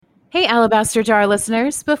Hey, Alabaster Jar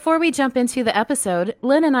listeners. Before we jump into the episode,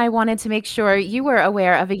 Lynn and I wanted to make sure you were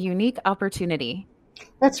aware of a unique opportunity.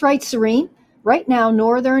 That's right, Serene. Right now,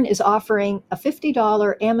 Northern is offering a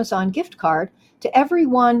 $50 Amazon gift card to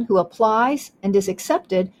everyone who applies and is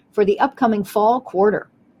accepted for the upcoming fall quarter.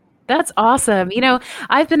 That's awesome.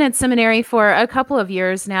 I've been at seminary for a couple of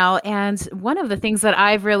years now, and one of the things that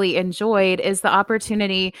I've really enjoyed is the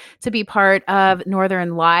opportunity to be part of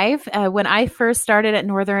Northern Live. When I first started at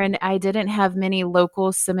Northern, I didn't have many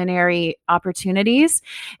local seminary opportunities,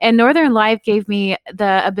 and Northern Live gave me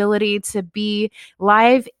the ability to be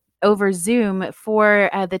live over Zoom for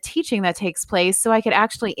the teaching that takes place so I could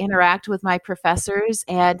actually interact with my professors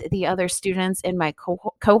and the other students in my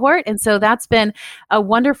cohort. And so that's been a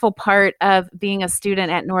wonderful part of being a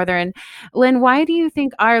student at Northern. Lynn, why do you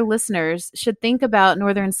think our listeners should think about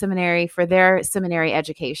Northern Seminary for their seminary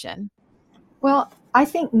education? Well, I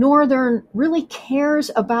think Northern really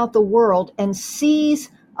cares about the world and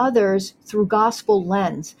sees others through gospel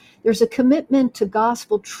lens. There's a commitment to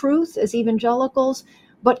gospel truth as evangelicals,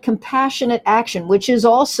 but compassionate action, which is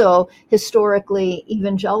also historically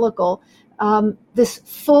evangelical, this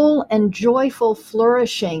full and joyful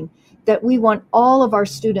flourishing that we want all of our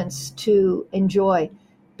students to enjoy.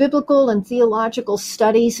 Biblical and theological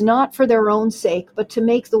studies, not for their own sake, but to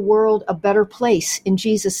make the world a better place in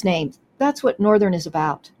Jesus' name. That's what Northern is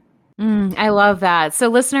about. I love that. So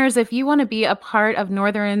listeners, if you want to be a part of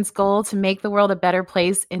Northern's goal to make the world a better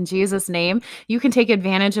place in Jesus' name, you can take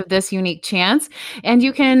advantage of this unique chance, and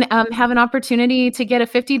you can have an opportunity to get a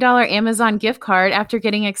 $50 Amazon gift card after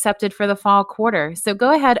getting accepted for the fall quarter. So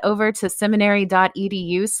go ahead over to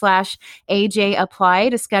seminary.edu/AJ apply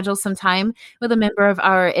to schedule some time with a member of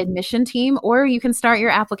our admission team, or you can start your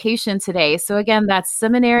application today. So again, that's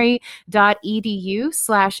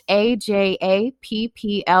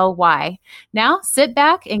seminary.edu/AJAPPLY. Now, sit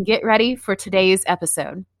back and get ready for today's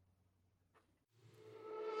episode.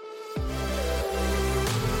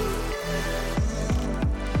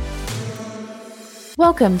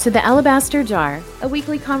 Welcome to the Alabaster Jar, a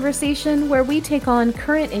weekly conversation where we take on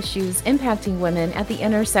current issues impacting women at the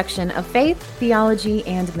intersection of faith, theology,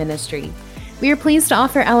 and ministry. We are pleased to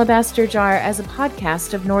offer Alabaster Jar as a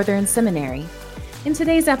podcast of Northern Seminary. In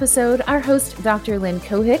today's episode, our host, Dr. Lynn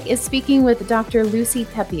Cohick, is speaking with Dr. Lucy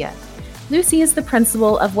Peppiatt. Lucy is the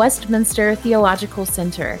principal of Westminster Theological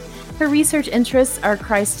Center. Her research interests are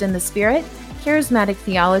Christ in the Spirit, charismatic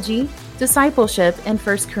theology, discipleship, and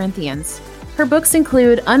 1 Corinthians. Her books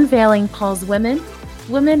include Unveiling Paul's Women,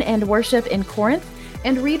 Women and Worship in Corinth,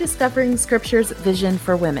 and Rediscovering Scripture's Vision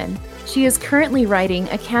for Women. She is currently writing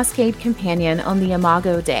a Cascade Companion on the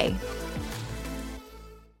Imago Dei.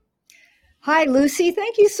 Hi, Lucy.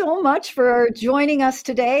 Thank you so much for joining us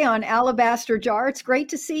today on Alabaster Jar. It's great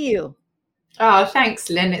to see you. Oh, thanks,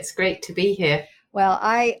 Lynn. It's great to be here. Well,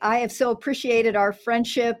 I have so appreciated our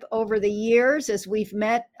friendship over the years as we've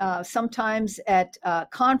met sometimes at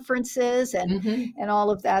conferences and all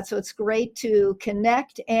of that. So it's great to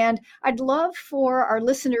connect. And I'd love for our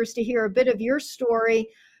listeners to hear a bit of your story,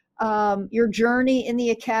 your journey in the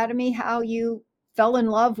academy, how you fell in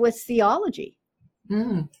love with theology.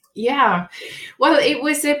 Yeah, well, it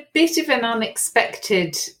was a bit of an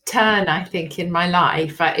unexpected turn, I think, in my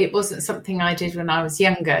life. It wasn't something I did when I was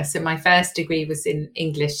younger. So my first degree was in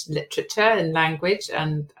English literature and language,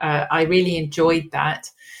 and I really enjoyed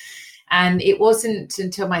that. And it wasn't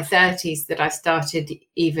until my 30s that I started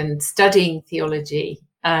even studying theology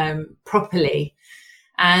properly.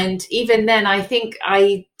 And even then, I think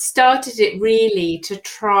I started it really to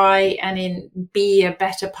try and be a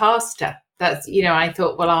better pastor. That's, I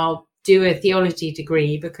thought, well, I'll do a theology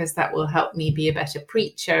degree because that will help me be a better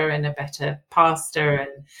preacher and a better pastor.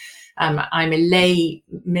 And I'm a lay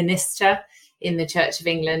minister in the Church of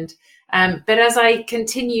England. But as I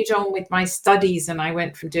continued on with my studies, and I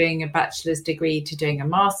went from doing a bachelor's degree to doing a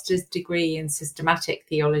master's degree in systematic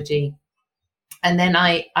theology, and then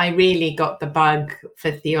I really got the bug for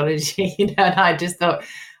theology, and I just thought,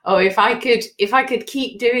 oh, if I could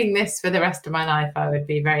keep doing this for the rest of my life, I would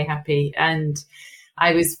be very happy. And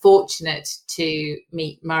I was fortunate to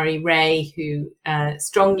meet Murray Ray, who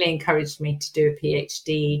strongly encouraged me to do a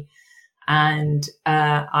PhD. And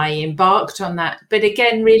I embarked on that, but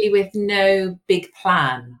again, really with no big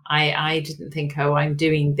plan. I didn't think, oh, I'm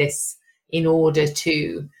doing this in order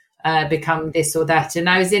to become this or that. And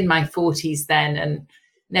I was in my 40s then, and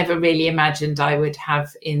never really imagined I would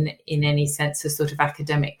have in any sense a sort of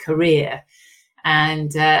academic career. And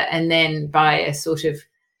then by a sort of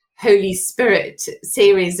Holy Spirit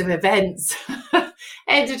series of events,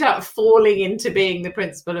 ended up falling into being the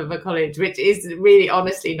principal of a college, which is really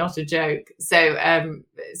honestly not a joke. So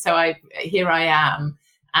here I am,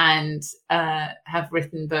 and have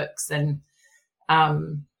written books, and I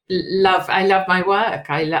love my work.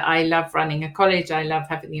 I love running a college. I love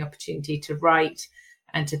having the opportunity to write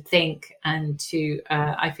and to think, and to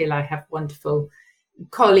I feel I have wonderful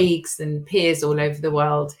colleagues and peers all over the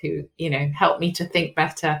world who, help me to think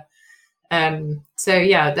better. So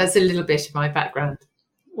yeah, that's a little bit of my background.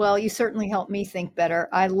 Well, you certainly help me think better.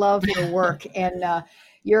 I love your work, and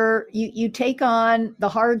you take on the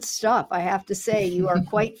hard stuff. I have to say, you are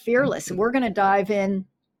quite fearless. And we're going to dive in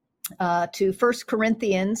to 1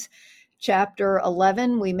 Corinthians chapter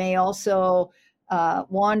 11. We may also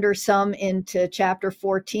wander some into chapter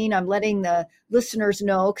 14. I'm letting the listeners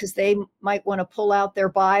know because they might want to pull out their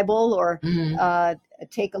Bible or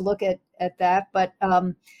take a look at that. But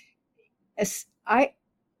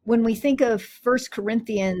when we think of 1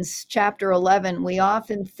 Corinthians chapter 11, we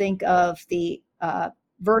often think of the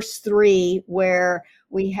verse 3 where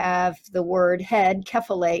we have the word head,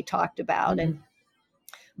 kephale, talked about, and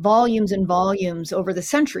volumes and volumes over the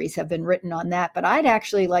centuries have been written on that. But I'd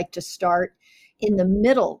actually like to start in the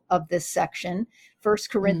middle of this section, 1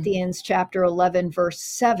 Corinthians chapter 11, verse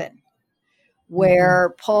 7,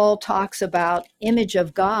 where Paul talks about image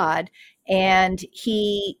of God, and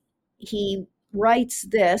he writes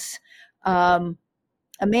this, a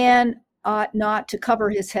man ought not to cover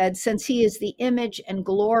his head, since he is the image and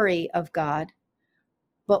glory of God,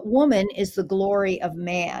 but woman is the glory of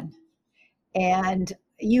man. And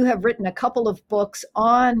you have written a couple of books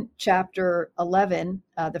on chapter 11,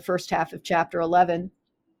 the first half of chapter 11,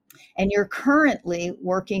 and you're currently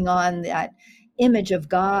working on that image of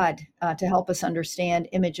God to help us understand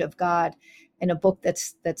image of God in a book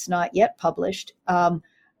that's not yet published.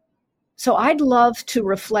 So I'd love to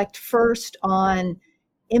reflect first on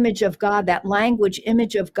image of God, that language,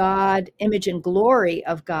 image of God, image and glory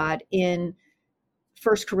of God in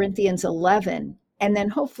 1 Corinthians 11. And then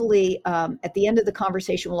hopefully at the end of the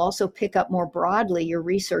conversation, we'll also pick up more broadly your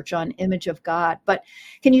research on image of God. But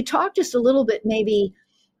can you talk just a little bit maybe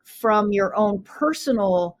from your own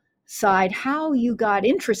personal side, how you got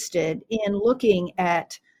interested in looking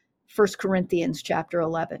at 1 Corinthians chapter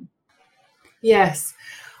 11? Yes.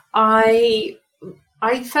 I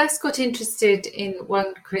first got interested in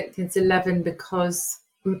 1 Corinthians 11 because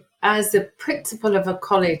as a principal of a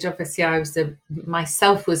college, obviously I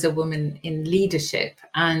myself was a woman in leadership,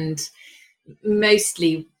 and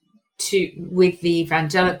mostly with the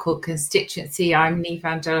evangelical constituency. I'm an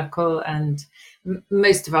evangelical, and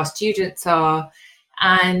most of our students are.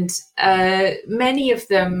 And many of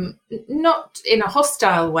them, not in a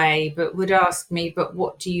hostile way, but would ask me, but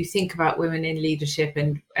what do you think about women in leadership,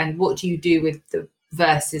 and what do you do with the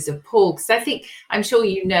verses of Paul? Because I'm sure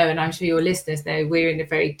you know, and I'm sure your listeners know, we're in a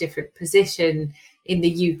very different position in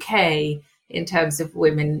the UK in terms of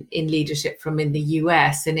women in leadership from in the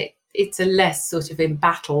US. And it's a less sort of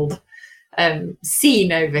embattled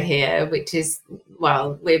scene over here, which is,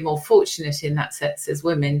 well, we're more fortunate in that sense as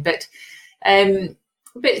women. But so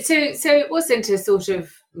it wasn't a sort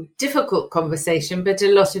of difficult conversation, but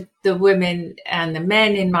a lot of the women and the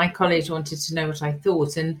men in my college wanted to know what I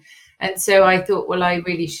thought. And so I thought, well, I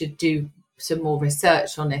really should do some more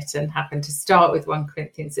research on it, and happened to start with 1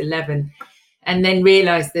 Corinthians 11, and then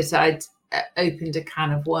realized that I'd opened a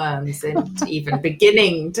can of worms, and even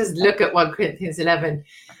beginning to look at 1 Corinthians 11.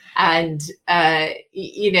 And, that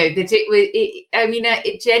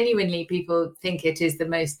genuinely people think it is the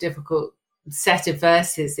most difficult set of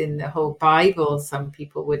verses in the whole Bible, some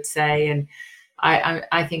people would say, and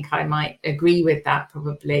I think I might agree with that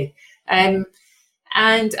probably. And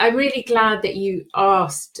I'm really glad that you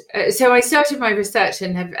asked. So I started my research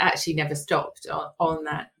and have actually never stopped on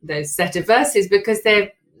those set of verses, because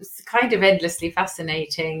they're kind of endlessly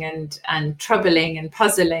fascinating and troubling and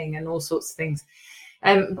puzzling and all sorts of things.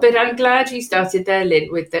 But I'm glad you started there, Lynn,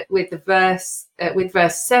 with verse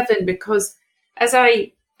 7, because as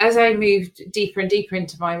I moved deeper and deeper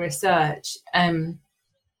into my research,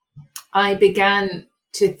 I began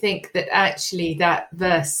to think that actually that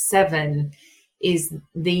verse 7 is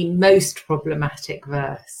the most problematic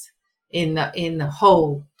verse in the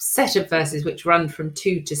whole set of verses, which run from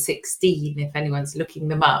 2 to 16, if anyone's looking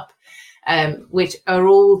them up, which are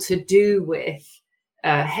all to do with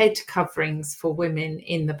head coverings for women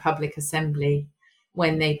in the public assembly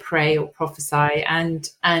when they pray or prophesy, and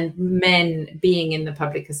men being in the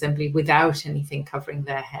public assembly without anything covering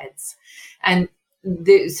their heads. And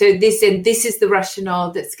so this is the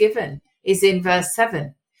rationale that's given, is in verse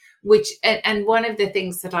 7, which, and one of the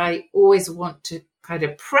things that I always want to kind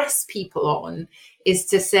of press people on is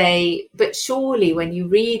to say, but surely when you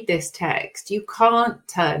read this text, you can't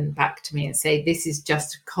turn back to me and say, this is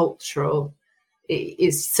just a cultural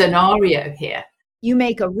scenario here. You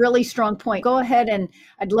make a really strong point. Go ahead, and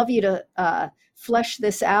I'd love you to flesh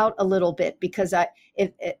this out a little bit, because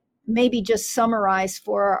it maybe just summarize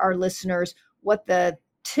for our listeners what the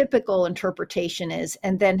typical interpretation is,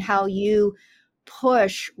 and then how you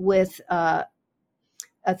push with a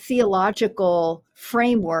theological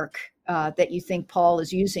framework that you think Paul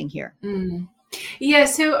is using here. Yeah,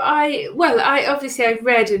 so I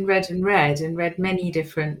read many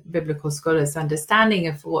different biblical scholars' understanding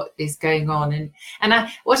of what is going on, and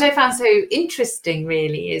what I found so interesting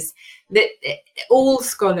really is that all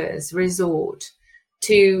scholars resort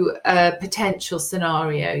to a potential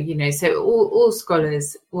scenario, so all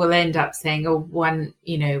scholars will end up saying, oh, one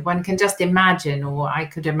can just imagine, or I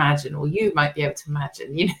could imagine, or you might be able to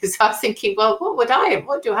imagine, so I was thinking, well,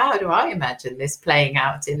 how do I imagine this playing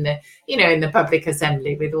out in the public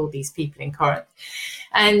assembly with all these people in Corinth?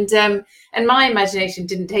 And my imagination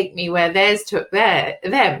didn't take me where theirs took them,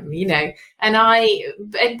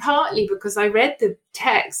 and partly because I read the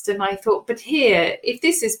text and I thought, but here, if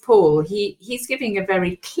this is Paul, he's giving a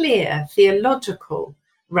very clear theological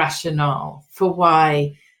rationale for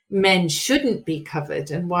why men shouldn't be covered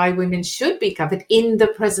and why women should be covered in the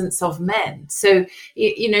presence of men. So,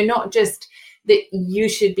 not just that you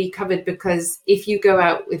should be covered because if you go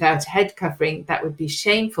out without a head covering, that would be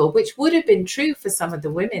shameful, which would have been true for some of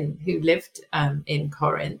the women who lived in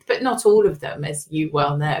Corinth, but not all of them, as you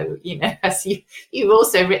well know, as you've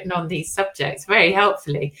also written on these subjects very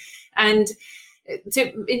helpfully. And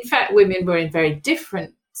in fact, women were in very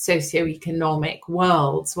different socioeconomic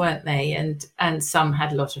worlds, weren't they? And some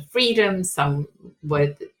had a lot of freedom, some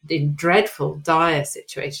were in dreadful, dire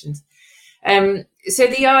situations. So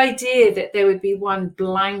the idea that there would be one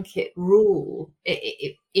blanket rule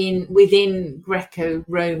within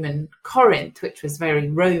Greco-Roman Corinth, which was very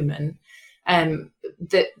Roman, that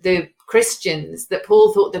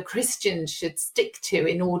Paul thought the Christians should stick to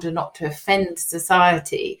in order not to offend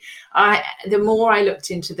society. The more I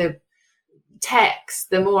looked into the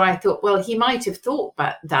text, the more I thought, well, he might have thought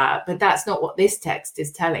about that, but that's not what this text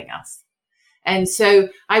is telling us. And so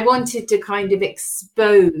I wanted to kind of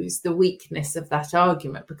expose the weakness of that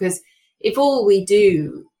argument, because if all we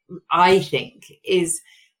do, I think, is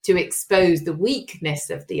to expose the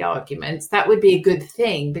weakness of the arguments, that would be a good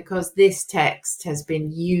thing, because this text has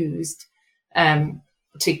been used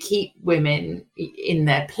to keep women in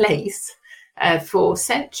their place for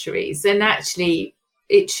centuries. And actually,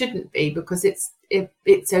 it shouldn't be, because it's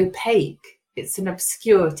opaque. It's an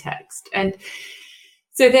obscure text. And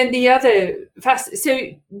so then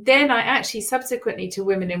I actually, subsequently to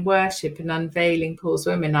Women in Worship and Unveiling Paul's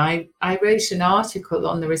Women, I wrote an article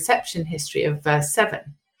on the reception history of verse 7,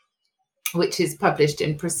 which is published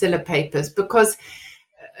in Priscilla Papers, because,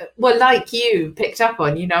 like you picked up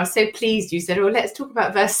on, I was so pleased you said, oh, let's talk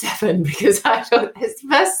about verse 7, because I thought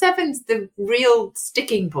verse 7's the real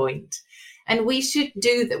sticking point, and we should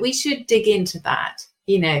do that. We should dig into that.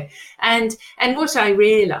 And what I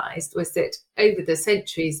realized was that over the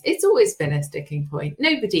centuries, it's always been a sticking point.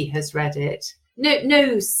 Nobody has read it.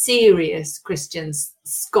 No serious Christian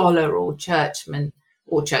scholar or churchman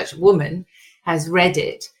or churchwoman has read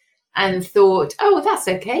it and thought, oh, that's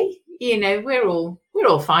okay. We're all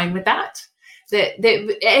fine with that. That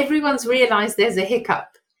everyone's realized there's a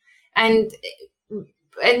hiccup, and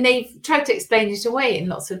they've tried to explain it away in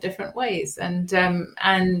lots of different ways. And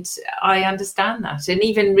I understand that. And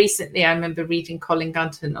even recently, I remember reading Colin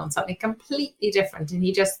Gunton on something completely different. And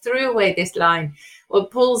he just threw away this line, well,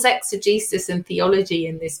 Paul's exegesis and theology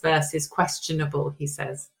in this verse is questionable, he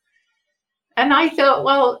says. And I thought,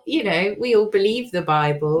 well, we all believe the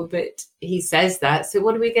Bible, but he says that. So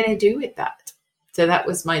what are we going to do with that? So that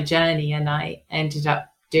was my journey. And I ended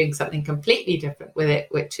up doing something completely different with it,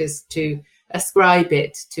 which is to ascribe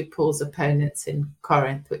it to Paul's opponents in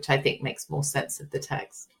Corinth, which I think makes more sense of the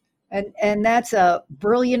text. And that's a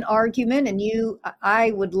brilliant argument. And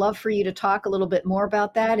I would love for you to talk a little bit more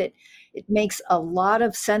about that. It makes a lot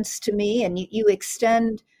of sense to me. And you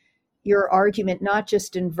extend your argument, not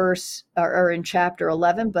just in verse or in chapter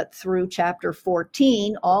 11, but through chapter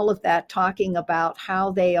 14, all of that talking about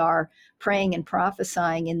how they are praying and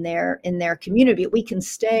prophesying in their community. We can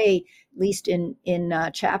stay at least in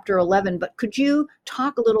chapter 11, but could you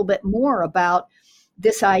talk a little bit more about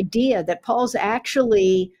this idea that Paul's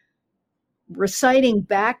actually reciting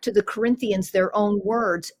back to the Corinthians their own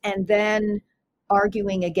words and then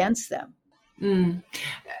arguing against them?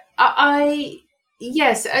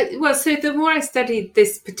 Yes. Well, so the more I studied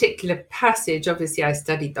this particular passage, obviously I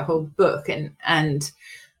studied the whole book and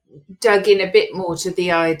dug in a bit more to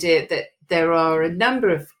the idea that there are a number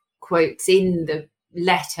of quotes in the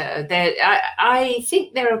letter. I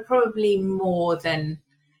think there are probably more than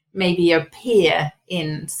maybe appear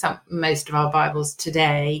in most of our Bibles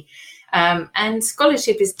today. And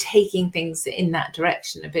scholarship is taking things in that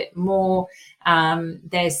direction a bit more.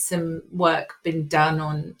 There's some work been done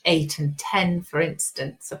on 8 and 10, for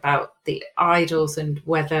instance, about the idols and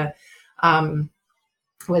whether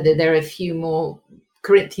there are a few more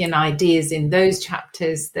Corinthian ideas in those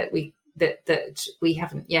chapters that we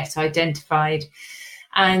haven't yet identified.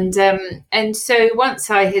 And so once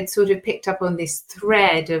I had sort of picked up on this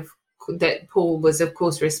thread of that Paul was, of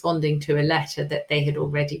course, responding to a letter that they had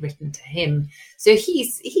already written to him. So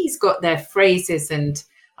he's got their phrases and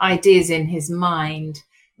ideas in his mind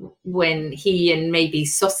when he and maybe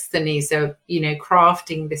Sosthenes are,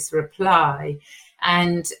 crafting this reply.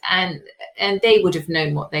 And they would have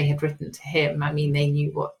known what they had written to him. I mean, they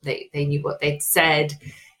knew what they'd said.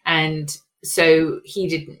 And so he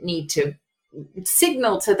didn't need to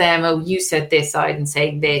signal to them, oh, you said this, I'm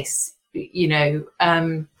saying this, That's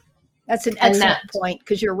an excellent point,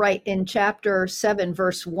 because you're right. In chapter 7,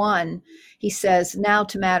 verse 1, he says, now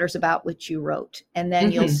to matters about which you wrote. And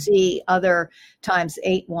then you'll see other times,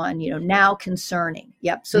 8:1, now concerning.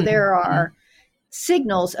 Yep. So there are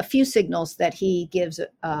signals, a few signals that he gives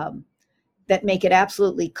that make it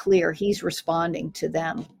absolutely clear he's responding to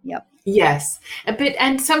them. Yep. Yes.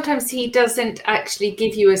 And sometimes he doesn't actually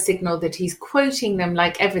give you a signal that he's quoting them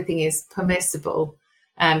like everything is permissible.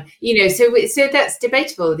 So that's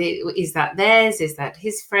debatable. Is that theirs? Is that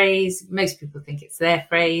his phrase? Most people think it's their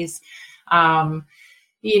phrase. Even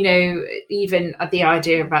the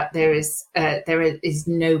idea about there is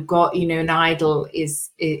no God, an idol is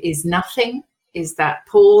nothing. Is that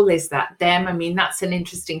Paul? Is that them? I mean, that's an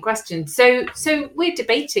interesting question. So we're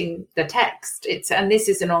debating the text. And this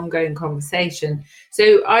is an ongoing conversation.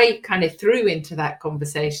 So I kind of threw into that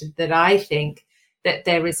conversation that I think that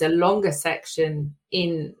there is a longer section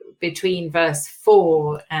in between verse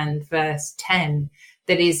 4 and verse 10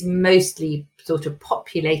 that is mostly sort of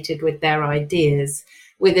populated with their ideas,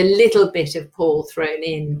 with a little bit of Paul thrown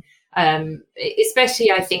in. Especially,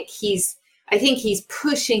 I think he's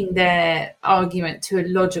pushing their argument to a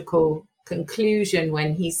logical conclusion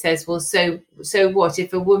when he says, well, so what?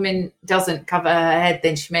 If a woman doesn't cover her head,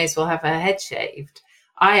 then she may as well have her head shaved.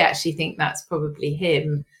 I actually think that's probably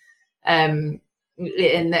him. And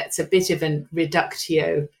that's a bit of a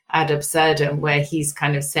reductio ad absurdum, where he's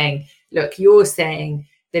kind of saying, look, you're saying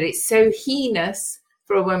that it's so heinous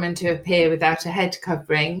for a woman to appear without a head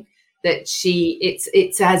covering that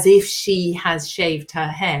it's as if she has shaved her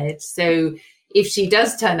head. So if she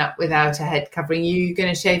does turn up without a head covering, you're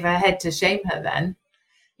going to shave her head to shame her then,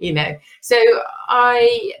 So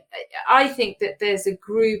I think that there's a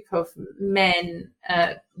group of men,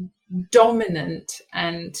 dominant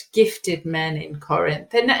and gifted men in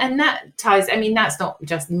Corinth. And that ties, I mean, that's not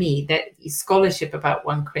just me, that scholarship about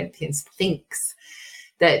 1 Corinthians thinks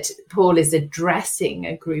that Paul is addressing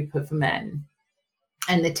a group of men.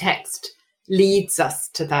 And the text leads us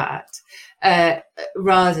to that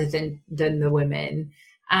rather than the women.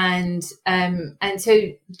 And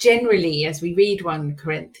so generally, as we read 1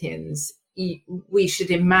 Corinthians, we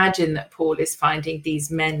should imagine that Paul is finding these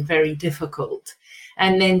men very difficult.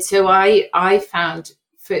 And then so I found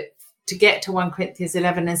to get to 1 Corinthians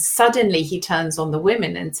 11, and suddenly he turns on the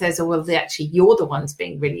women and says, oh, well, actually, you're the ones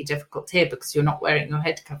being really difficult here because you're not wearing your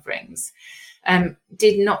head coverings,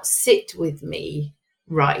 did not sit with me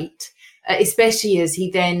right, especially as he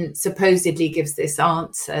then supposedly gives this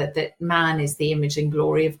answer that man is the image and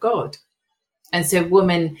glory of God. And so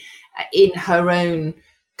woman, in her own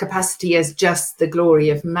capacity as just the glory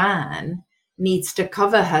of man, needs to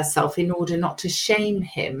cover herself in order not to shame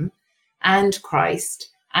him and Christ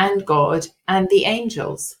and God and the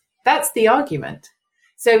angels. That's the argument.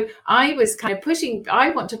 So I was kind of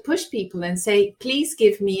I want to push people and say, please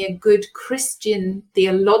give me a good Christian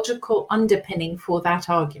theological underpinning for that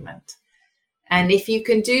argument. And if you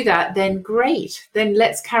can do that, then great. Then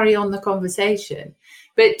let's carry on the conversation.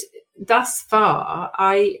 But thus far,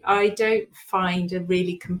 I don't find a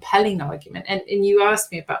really compelling argument. And you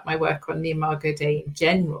asked me about my work on the Imago Dei in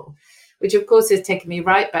general, which of course has taken me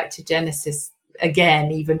right back to Genesis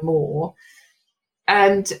again, even more.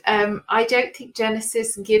 And I don't think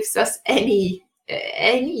Genesis gives us any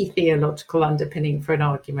theological underpinning for an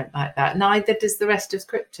argument like that. Neither does the rest of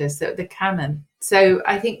Scripture, so the canon. So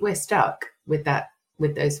I think we're stuck with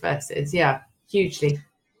those verses. Yeah, hugely.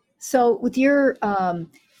 So with your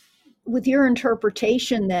with your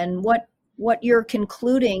interpretation, then what you're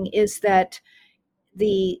concluding is that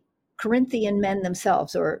the Corinthian men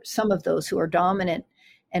themselves, or some of those who are dominant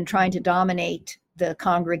and trying to dominate the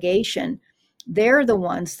congregation, they're the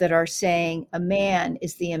ones that are saying a man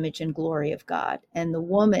is the image and glory of God, and the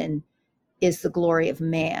woman is the glory of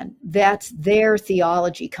man. That's their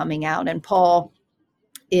theology coming out, and Paul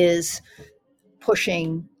is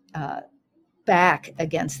pushing back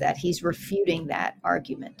against that. He's refuting that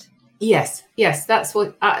argument. Yes, that's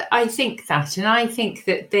what I think that. And I think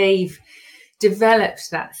that they've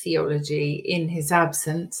developed that theology in his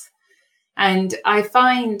absence. And I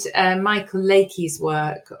find Michael Leakey's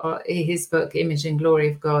work, or his book, Image and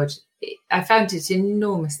Glory of God, I found it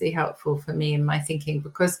enormously helpful for me in my thinking,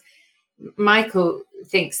 because Michael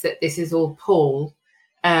thinks that this is all Paul,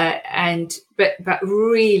 but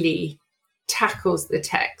really tackles the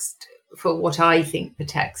text for what I think the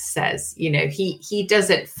text says. You know, he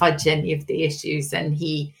doesn't fudge any of the issues, and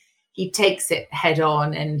he takes it head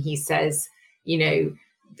on, and he says, you know,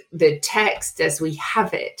 the text as we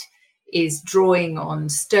have it is drawing on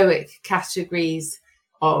Stoic categories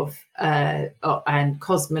of and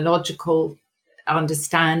cosmological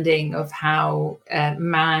understanding of how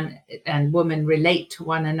man and woman relate to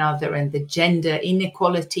one another, and the gender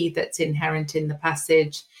inequality that's inherent in the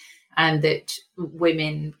passage, and that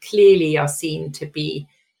women clearly are seen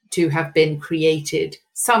to have been created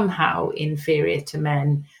somehow inferior to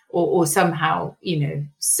men, or somehow, you know,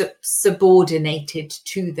 subordinated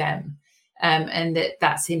to them, and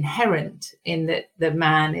that's inherent in that the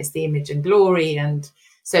man is the image and glory, and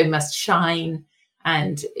so must shine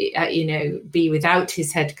and you know, be without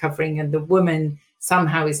his head covering, and the woman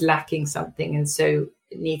somehow is lacking something, and so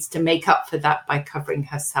needs to make up for that by covering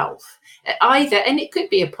herself. Either, and it could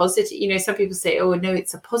be a positive, you know, some people say, oh no,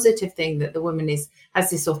 it's a positive thing that the woman has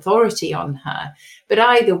this authority on her, but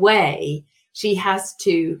either way, she has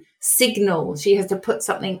to signal, she has to put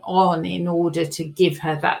something on in order to give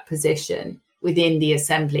her that position within the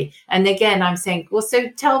assembly. And again, I'm saying, well, so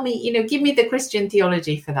tell me, you know, give me the Christian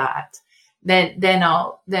theology for that. Then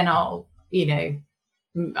I'll, you know,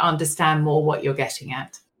 understand more what you're getting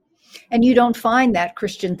at. And you don't find that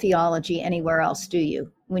Christian theology anywhere else, do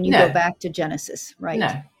you? When you go back to Genesis,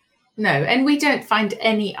 right? No. And we don't find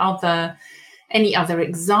any other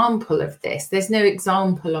example of this. There's no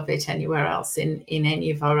example of it anywhere else in any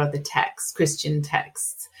of our other texts, Christian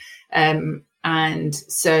texts. And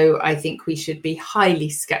so I think we should be highly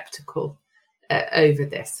skeptical over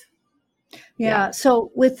this. Yeah. So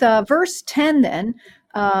with verse 10, then,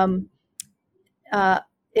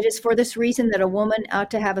 it is for this reason that a woman ought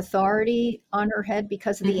to have authority on her head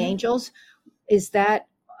because of the angels. Is that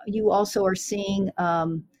you also are seeing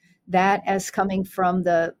that as coming from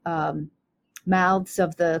the mouths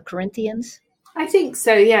of the Corinthians? I think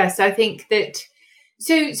so. Yes, I think that.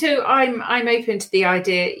 So I'm open to the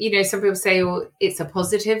idea. You know, some people say, "Oh, it's a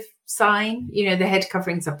positive sign." You know, the head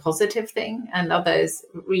covering's a positive thing, and others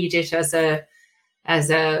read it as a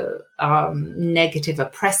negative,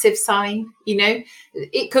 oppressive sign. You know,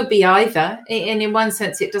 it could be either, and in one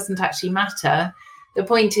sense, it doesn't actually matter. The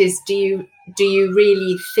point is, do you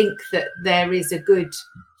really think that there is a good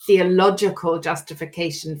theological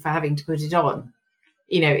justification for having to put it on?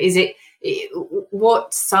 You know,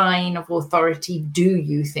 what sign of authority do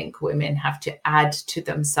you think women have to add to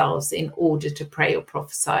themselves in order to pray or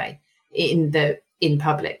prophesy in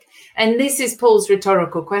public? And this is Paul's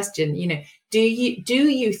rhetorical question. You know, do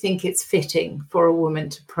you think it's fitting for a woman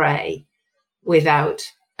to pray without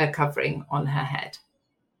a covering on her head?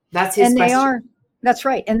 That's his question. That's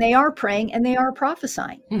right. And they are praying and they are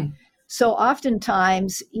prophesying. So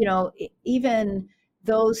oftentimes, you know, even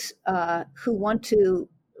those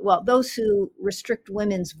those who restrict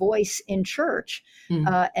women's voice in church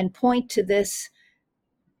and point to this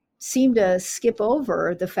seem to skip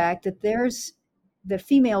over the fact that the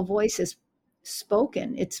female voice is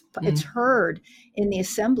spoken. It's heard in the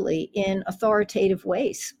assembly in authoritative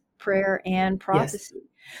ways, prayer and prophecy.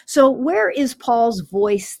 Yes. So where is Paul's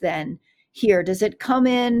voice then here? Does it come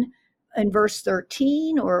in verse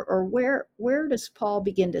 13 or where does Paul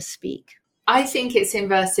begin to speak? I think it's in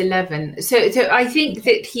verse 11. So I think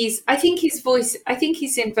that he's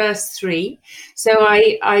in verse 3. So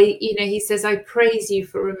I he says, I praise you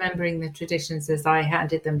for remembering the traditions as I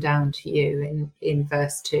handed them down to you in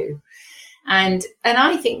verse 2. And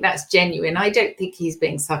I think that's genuine. I don't think he's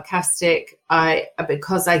being sarcastic.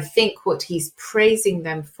 Because I think what he's praising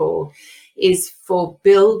them for is for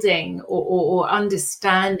building or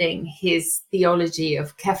understanding his theology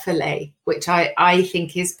of kephale, which I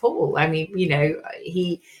think is Paul. I mean, you know,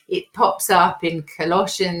 it pops up in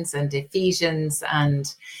Colossians and Ephesians,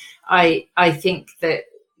 and I think that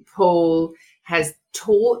Paul has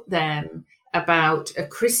taught them about a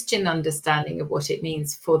Christian understanding of what it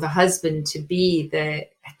means for the husband to be the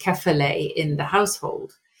kephale in the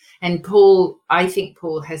household. And I think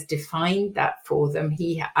Paul has defined that for them.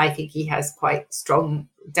 I think he has quite strong,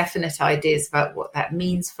 definite ideas about what that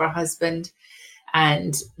means for a husband,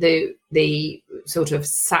 and the sort of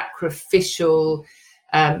sacrificial,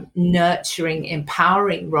 nurturing,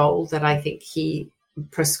 empowering role that I think he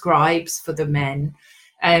prescribes for the men.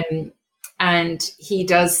 And he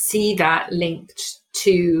does see that linked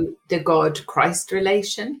to the God-Christ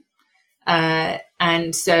relation.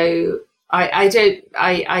 And so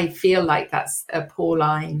I feel like that's a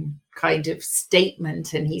Pauline kind of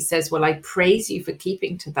statement. And he says, well, I praise you for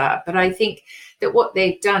keeping to that. But I think that what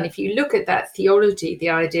they've done, if you look at that theology, the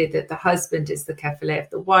idea that the husband is the kephale of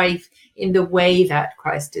the wife in the way that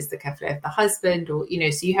Christ is the kephale of the husband, or,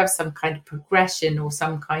 so you have some kind of progression or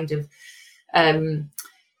some kind of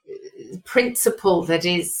principle that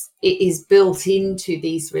is built into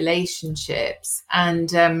these relationships.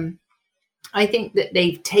 And I think that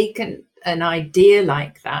they've taken an idea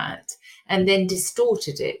like that and then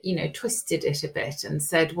distorted it, twisted it a bit and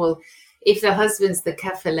said, well, if the husband's the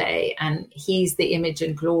kephale and he's the image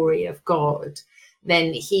and glory of God,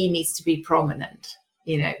 then he needs to be prominent.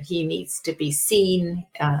 He needs to be seen.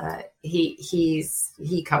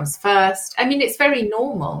 He comes first. I mean, it's very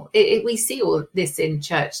normal. We see all this in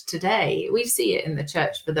church today. We see it in the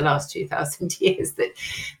church for the last 2,000 years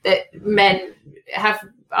that men have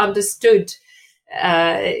understood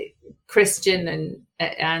Christian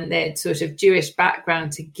and their sort of Jewish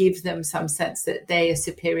background to give them some sense that they are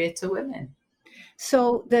superior to women.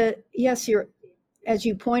 So as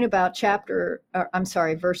you point about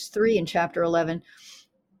verse 3 in chapter 11,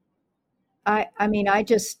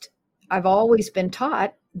 I've always been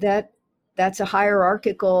taught that that's a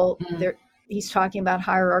hierarchical, he's talking about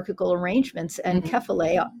hierarchical arrangements, and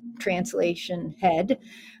kephale, translation head.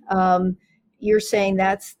 You're saying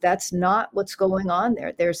that's not what's going on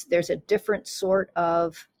there. There's a different sort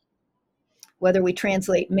of, whether we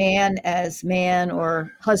translate man as man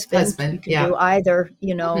or husband you can do either,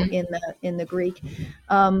 in the Greek.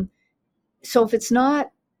 So if it's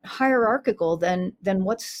not hierarchical, then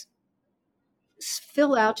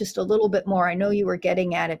fill out just a little bit more. I know you were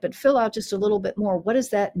getting at it, but fill out just a little bit more. What does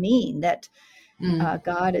that mean, that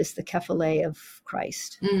God is the kephale of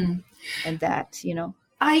Christ? And that,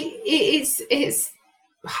 it's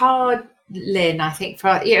hard, Lynn, I think, for,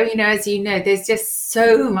 as you know, there's just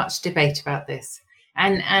so much debate about this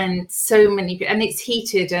and so many, and it's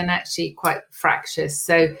heated and actually quite fractious.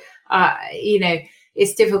 So,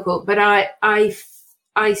 it's difficult, but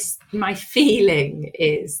my feeling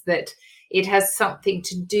is that it has something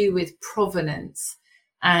to do with provenance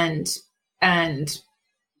and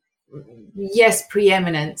yes,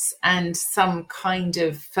 preeminence and some kind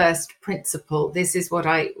of first principle. This is when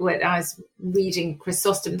I was reading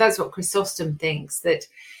Chrysostom, that's what Chrysostom thinks, that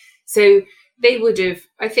so they would have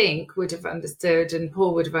understood, and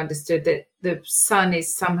Paul would have understood, that the Son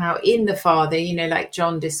is somehow in the Father, like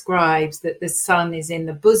John describes, that the Son is in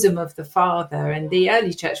the bosom of the Father. And the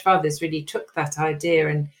early church fathers really took that idea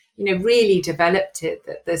and, really developed it,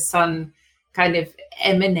 that the Son kind of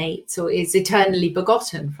emanates or is eternally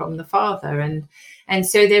begotten from the Father. And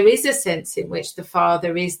so there is a sense in which the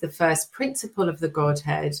Father is the first principle of the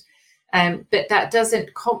Godhead, but that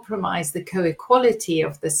doesn't compromise the co-equality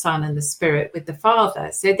of the Son and the Spirit with the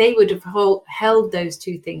Father. So they would have held those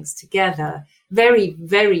two things together very,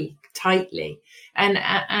 very tightly. And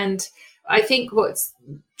I think what's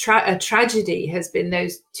a tragedy has been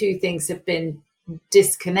those two things have been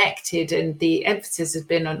disconnected, and the emphasis has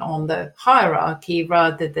been on the hierarchy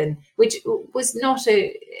rather than, which was not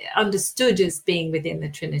understood as being within the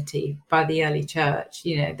Trinity by the early church.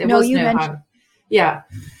 There was no hierarchy. Yeah,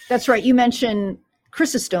 that's right. You mentioned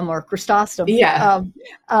Chrysostom or Chrysostom. Yeah,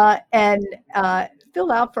 and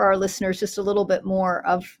fill out for our listeners just a little bit more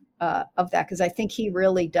of that, because I think he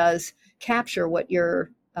really does capture what you're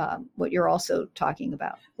also talking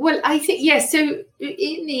about. Well, I think, yes. So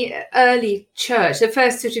in the early church, the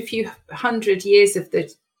first sort of few hundred years of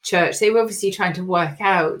the church, they were obviously trying to work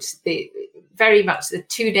out very much the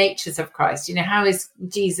two natures of Christ. How is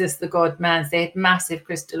Jesus the God-man? They had massive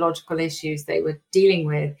Christological issues they were dealing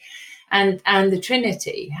with. And the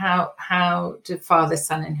Trinity, how do Father,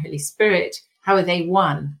 Son, and Holy Spirit, how are they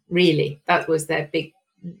one, really? That was their big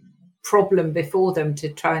problem before them to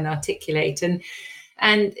try and articulate.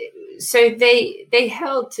 And so they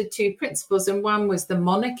held to two principles, and one was the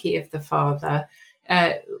monarchy of the Father,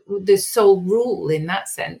 the sole rule in that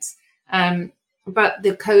sense. but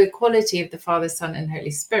the co-equality of the Father, Son, and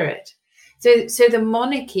Holy Spirit. So the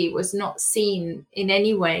monarchy was not seen in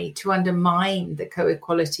any way to undermine the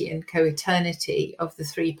co-equality and co-eternity of the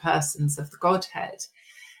three persons of the Godhead.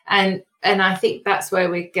 And I think that's where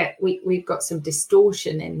we've got some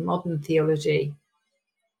distortion in modern theology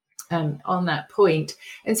on that point.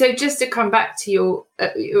 And so just to come back to your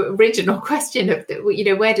original question of,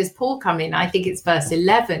 where does Paul come in? I think it's verse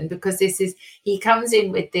 11, because he comes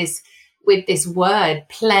in with this word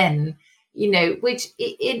plen, which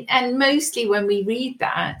and mostly when we read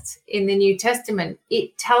that in the New Testament,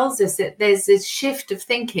 it tells us that there's this shift of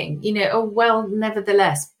thinking,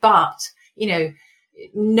 nevertheless, but,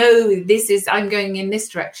 no, I'm going in this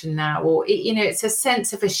direction now, or, it's a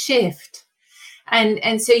sense of a shift.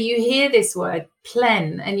 And so you hear this word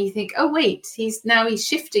plen and you think, oh, wait, he's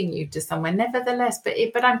shifting you to somewhere. Nevertheless,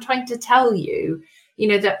 but I'm trying to tell you,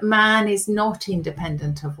 that man is not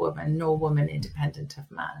independent of woman, nor woman independent of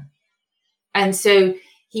man. And so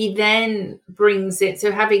he then brings it.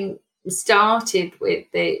 So having started with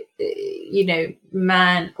the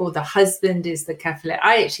man, or the husband is the kephilet.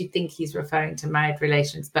 I actually think he's referring to married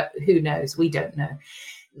relations, but who knows? We don't know.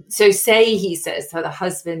 So he says, so the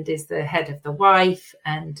husband is the head of the wife.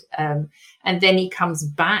 And then he comes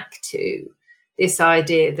back to this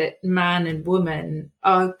idea that man and woman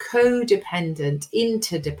are codependent,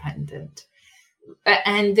 interdependent.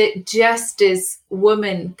 And that just as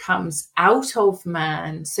woman comes out of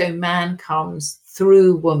man, so man comes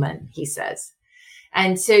through woman, he says.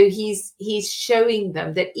 And so he's showing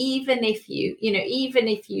them that even if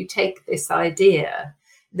you take this idea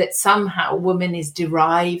that somehow woman is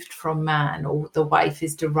derived from man, or the wife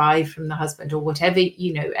is derived from the husband, or whatever,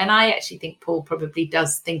 and I actually think Paul probably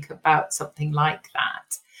does think about something like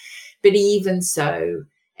that. But even so,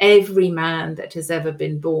 every man that has ever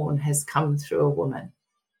been born has come through a woman,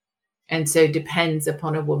 and so depends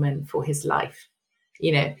upon a woman for his life,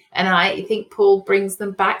 and I think Paul brings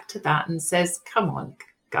them back to that and says, come on,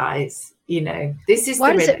 guys, this is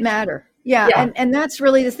why does it matter? Yeah. And that's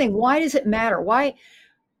really the thing. Why does it matter?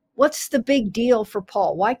 What's the big deal for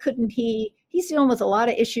Paul? Why couldn't he's dealing with a lot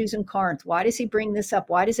of issues in Corinth. Why does he bring this up?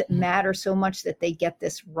 Why does it matter so much that they get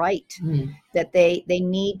this right? That they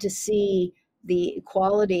need to see the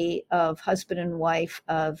equality of husband and wife,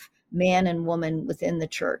 of man and woman within the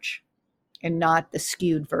church, and not the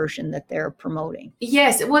skewed version that they're promoting.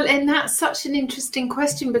 Yes, well, and that's such an interesting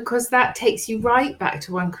question, because that takes you right back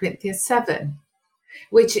to 1 Corinthians 7,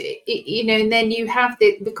 which, and then you have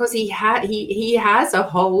because he has a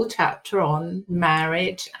whole chapter on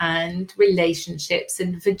marriage and relationships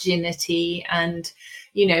and virginity and,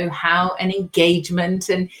 how an engagement,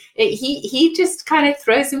 and he just kind of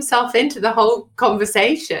throws himself into the whole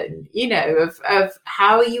conversation, of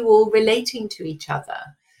how are you all relating to each other.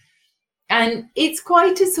 And it's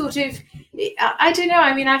quite a sort of, I don't know,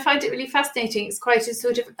 I find it really fascinating. It's quite a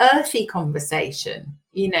sort of earthy conversation,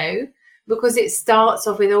 because it starts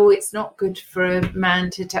off with, it's not good for a man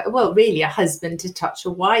to, really a husband to touch a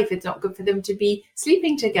wife. It's not good for them to be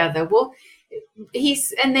sleeping together. Well,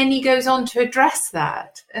 and then he goes on to address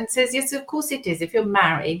that and says, yes, of course it is. If you're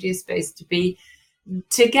married, you're supposed to be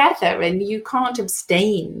together, and you can't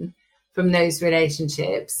abstain from those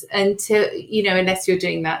relationships until, unless you're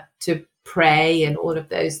doing that to pray and all of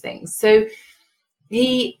those things. So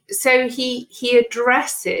he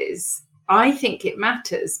addresses, I think it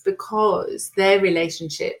matters because their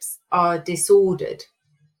relationships are disordered.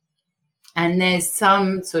 And there's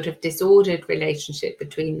some sort of disordered relationship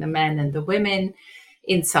between the men and the women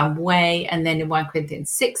in some way. And then in 1 Corinthians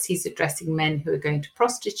 6, he's addressing men who are going to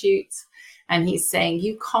prostitutes. And he's saying,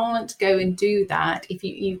 you can't go and do that.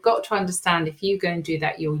 You've got to understand, if you go and do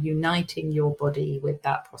that, you're uniting your body with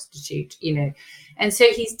that prostitute, And so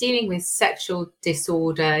he's dealing with sexual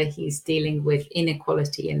disorder. He's dealing with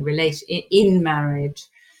inequality in marriage,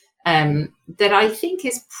 that I think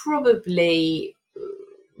is probably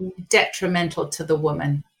detrimental to the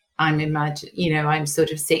woman. I'm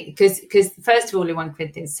sort of seeing, because first of all, in 1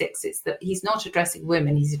 Corinthians 6, it's that he's not addressing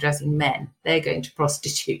women, he's addressing men. They're going to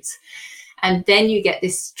prostitutes. And then you get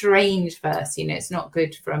this strange verse, it's not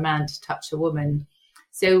good for a man to touch a woman.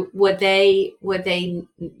 So were they,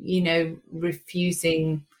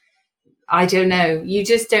 refusing? I don't know. You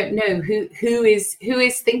just don't know who is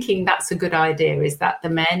thinking that's a good idea. Is that the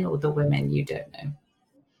men or the women? You don't know.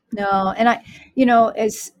 No. And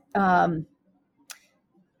as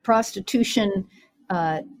prostitution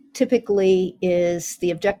typically is the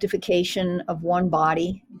objectification of one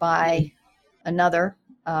body by another,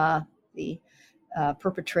 the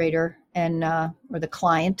perpetrator or the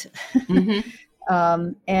client. Mm-hmm.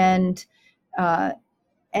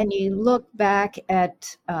 and you look back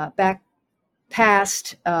at back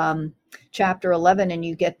past chapter 11, and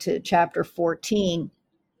you get to chapter 14,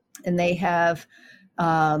 and they have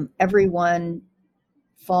everyone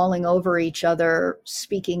falling over each other,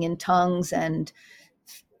 speaking in tongues, and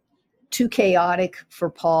too chaotic for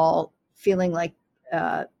Paul, feeling like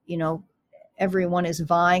everyone is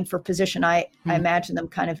vying for position. I imagine them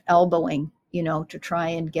kind of elbowing, to try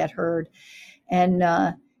and get heard. And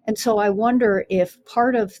so I wonder if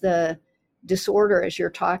part of the disorder, as you're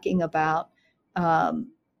talking about,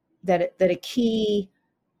 that a key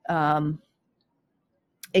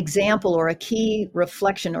example or a key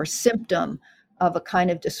reflection or symptom of a kind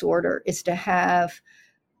of disorder is to have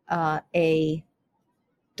a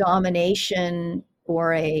domination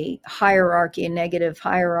or a hierarchy, a negative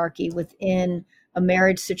hierarchy within a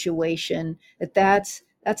marriage situation, that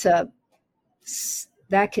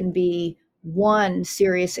can be one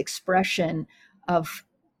serious expression of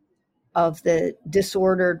the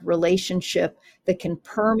disordered relationship that can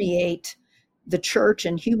permeate the church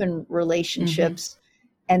and human relationships,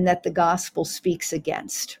 and that the gospel speaks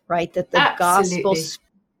against, right? That the Absolutely. gospel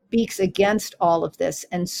speaks against all of this.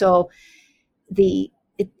 And so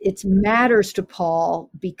it matters to Paul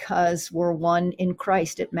because we're one in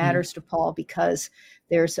Christ. It matters to Paul because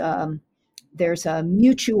there's a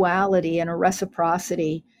mutuality and a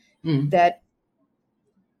reciprocity that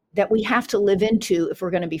we have to live into if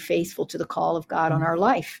we're going to be faithful to the call of God on our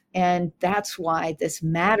life. And that's why this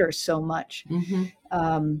matters so much.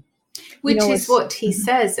 Which is what he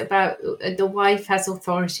says about the wife has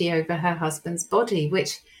authority over her husband's body,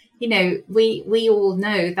 which, we all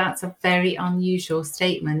know that's a very unusual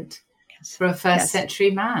statement for a first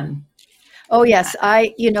century man. Oh, yes.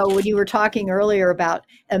 When you were talking earlier about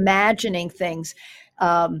imagining things,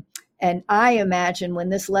 and I imagine when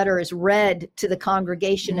this letter is read to the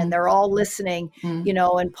congregation and they're all listening,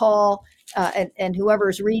 and Paul and whoever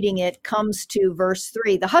is reading it comes to verse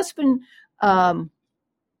 3, the husband, the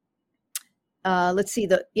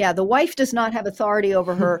wife does not have authority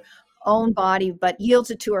over her own body, but yields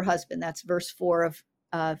it to her husband. That's verse 4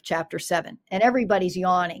 of chapter 7. And everybody's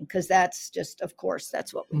yawning because that's just, of course,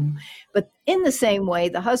 that's what we But in the same way,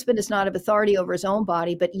 the husband does not have authority over his own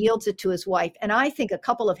body, but yields it to his wife. And I think a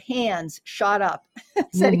couple of hands shot up,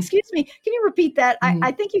 said, excuse me, can you repeat that?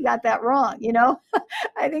 I think you got that wrong.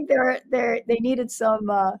 I think they needed some,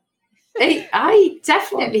 I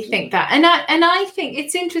definitely think that. And I think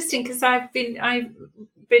it's interesting because I've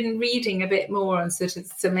been reading a bit more on sort of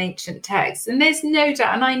some ancient texts, and there's no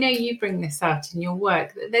doubt, and I know you bring this out in your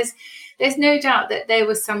work, that there's no doubt that there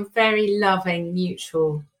were some very loving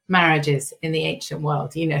mutual marriages in the ancient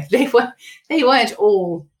world. They weren't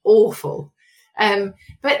all awful,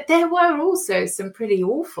 but there were also some pretty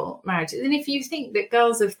awful marriages. And if you think that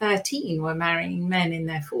girls of 13 were marrying men in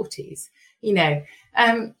their 40s,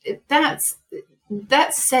 that's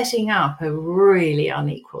setting up a really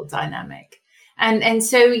unequal dynamic. And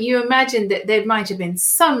so you imagine that there might have been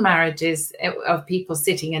some marriages of people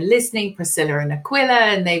sitting and listening, Priscilla and Aquila,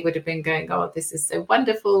 and they would have been going, oh, this is so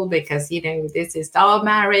wonderful because, this is our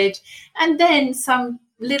marriage. And then some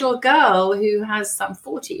little girl who has some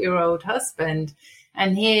 40-year-old husband.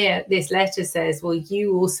 And here this letter says, well,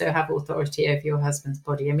 you also have authority over your husband's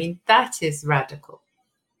body. I mean, that is radical.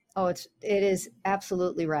 Oh, it is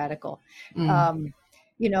absolutely radical.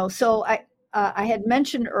 So I had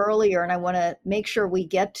mentioned earlier, and I want to make sure we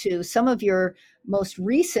get to some of your most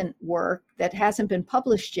recent work that hasn't been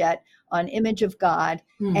published yet on Image of God.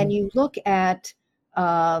 And you look at,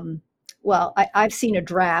 I've seen a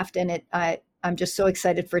draft, and I'm just so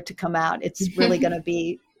excited for it to come out. It's really going to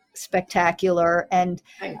be spectacular. And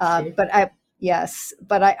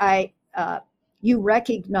you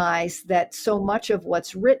recognize that so much of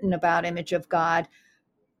what's written about Image of God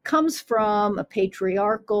comes from a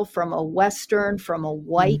patriarchal, from a Western, from a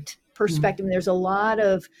white perspective. There's a lot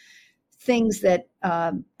of things that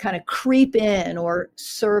kind of creep in or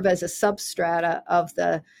serve as a substrata of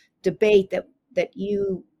the debate that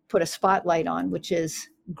you put a spotlight on, which is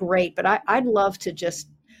great. But I'd love to just,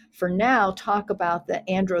 for now, talk about the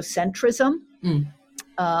androcentrism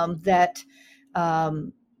that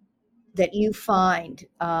you find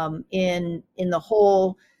in the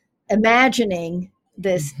whole imagining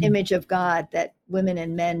this image of God that women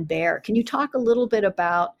and men bear. Can you talk a little bit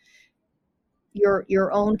about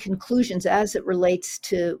your own conclusions as it relates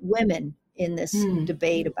to women in this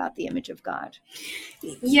debate about the image of God?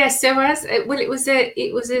 Yes, so it was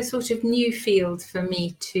a sort of new field for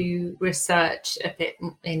me to research a bit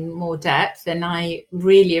in more depth, and I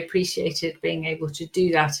really appreciated being able to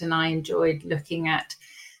do that, and I enjoyed looking at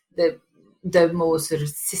the more sort of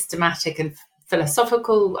systematic and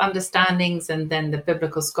philosophical understandings, and then the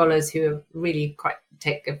biblical scholars who are really quite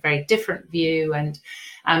take a very different view, and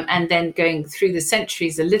then going through the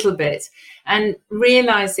centuries a little bit, and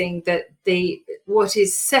realizing that what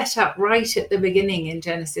is set up right at the beginning in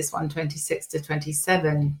Genesis 1:26 to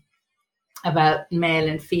 27 about male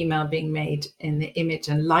and female being made in the image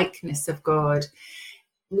and likeness of God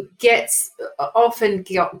gets often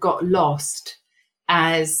got lost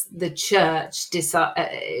as the church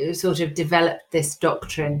sort of developed this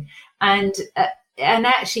doctrine. And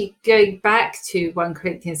actually going back to 1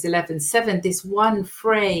 Corinthians 11:7, this one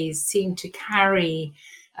phrase seemed to carry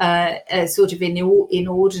a sort of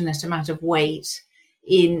inordinate amount of weight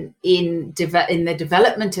in the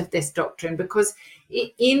development of this doctrine, because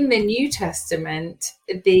in the New Testament,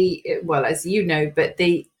 as you know, but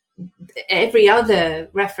every other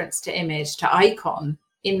reference to image, to icon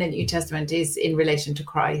in the New Testament is in relation to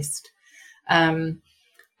Christ.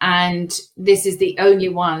 And this is the only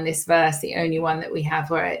one, this verse, the only one that we have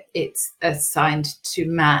where it's assigned to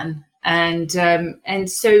man. And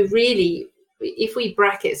so really, if we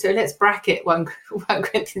bracket, so let's bracket 1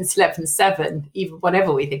 Corinthians 11:7, even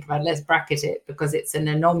whatever we think about it, let's bracket it because it's an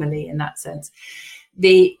anomaly in that sense.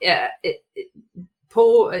 The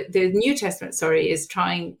New Testament, is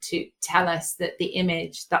trying to tell us that the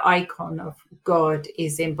image, the icon of God,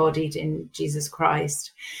 is embodied in Jesus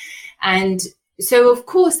Christ. And so, of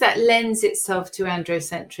course, that lends itself to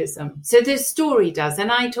androcentrism. So the story does, and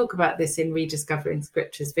I talk about this in Rediscovering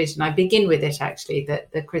Scripture's Vision. I begin with it, actually,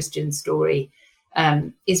 that the Christian story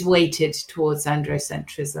is weighted towards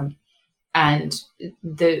androcentrism. And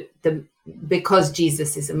because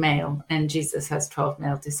Jesus is a male, and Jesus has 12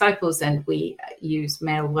 male disciples, and we use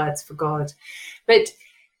male words for God. But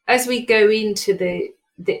as we go into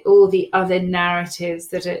all the other narratives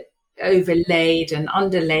that are overlaid and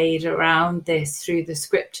underlaid around this through the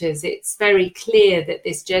scriptures, it's very clear that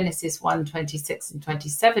this Genesis 1:26 and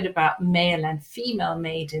 27 about male and female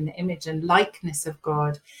made in the image and likeness of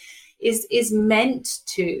God is meant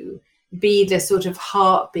to be the sort of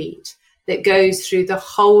heartbeat that goes through the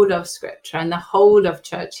whole of scripture and the whole of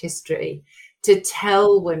church history to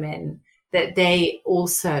tell women that they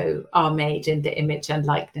also are made in the image and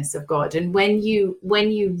likeness of God. And when you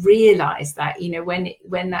realize that,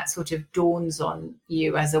 when that sort of dawns on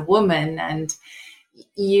you as a woman, and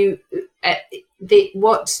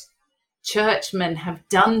what churchmen have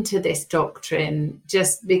done to this doctrine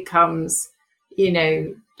just becomes,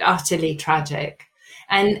 utterly tragic.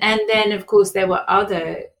 And then, of course, there were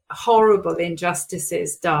other horrible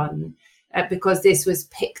injustices done because this was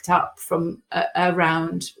picked up from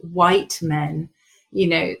around white men,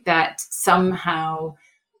 that somehow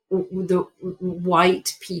the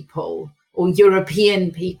white people or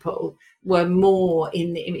European people were more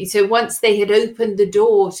in the image. So once they had opened the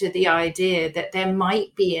door to the idea that there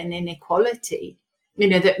might be an inequality,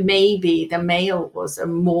 that maybe the male was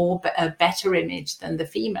a better image than the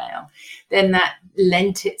female, then that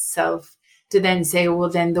lent itself to then say, well,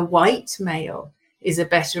 then the white male is a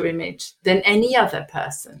better image than any other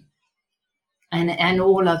person and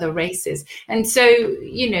all other races. And so,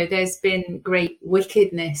 there's been great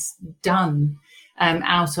wickedness done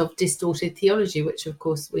out of distorted theology, which of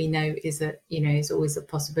course we know is always a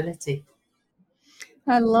possibility.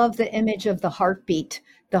 I love the image of the heartbeat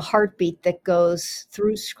that goes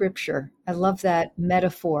through scripture. I love that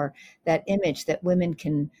metaphor, that image that women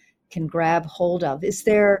can grab hold of. Is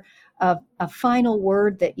there a final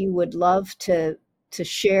word that you would love to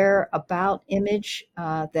share about image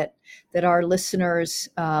that our listeners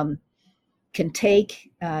can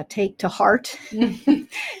take to heart? As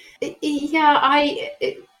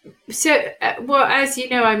you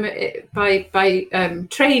know, I'm by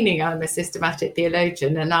training, I'm a systematic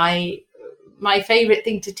theologian, and my favorite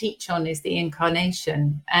thing to teach on is the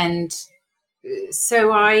incarnation. And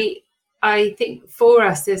so I think for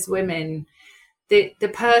us as women,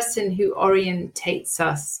 the person who orientates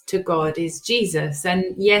us to God is Jesus.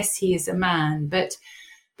 And yes, he is a man, but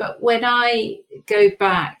when I go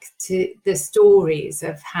back to the stories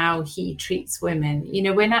of how he treats women,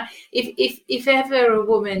 if ever a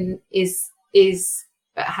woman is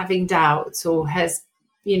having doubts or has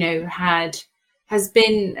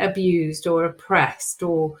been abused or oppressed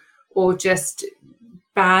or just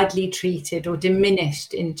badly treated or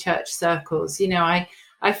diminished in church circles,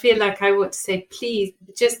 I feel like I want to say, please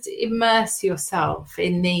just immerse yourself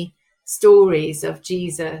in the stories of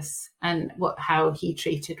Jesus and how he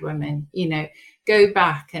treated women. Go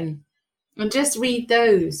back and just read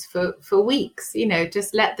those for weeks.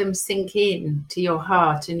 Just let them sink in to your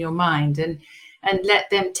heart and your mind, and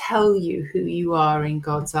let them tell you who you are in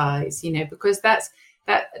God's eyes. Because that's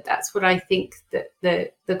that's what I think that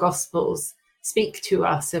the Gospels speak to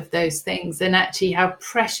us of, those things, and actually how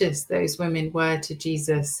precious those women were to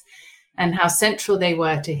Jesus, and how central they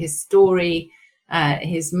were to his story,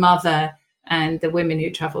 his mother, and the women who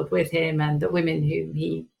traveled with him, and the women who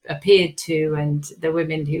he appeared to, and the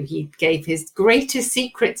women who he gave his greatest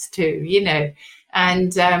secrets to,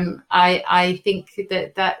 And I think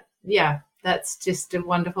that's just a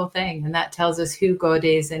wonderful thing. And that tells us who God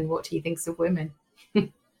is and what he thinks of women.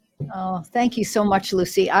 Oh, thank you so much,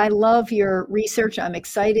 Lucy. I love your research. I'm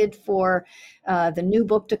excited for the new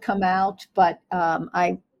book to come out, but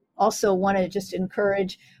I also want to just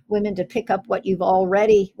encourage women to pick up what you've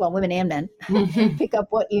already, women and men, pick up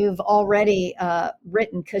what you've already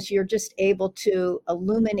written, because you're just able to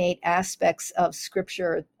illuminate aspects of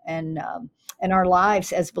Scripture and our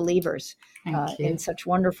lives as believers in such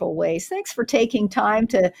wonderful ways. Thanks for taking time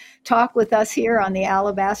to talk with us here on the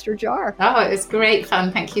Alabaster Jar. Oh, it was great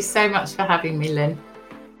fun. Thank you so much for having me, Lynn.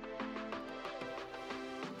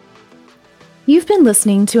 You've been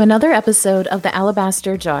listening to another episode of the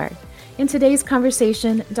Alabaster Jar. In today's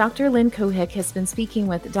conversation, Dr. Lynn Cohick has been speaking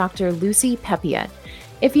with Dr. Lucy Peppiatt.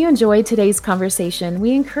 If you enjoyed today's conversation,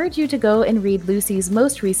 we encourage you to go and read Lucy's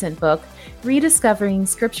most recent book, Rediscovering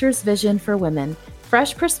Scripture's Vision for Women,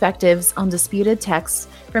 Fresh Perspectives on Disputed Texts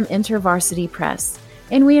from InterVarsity Press.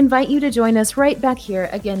 And we invite you to join us right back here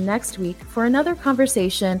again next week for another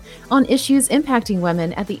conversation on issues impacting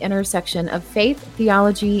women at the intersection of faith,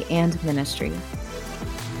 theology, and ministry.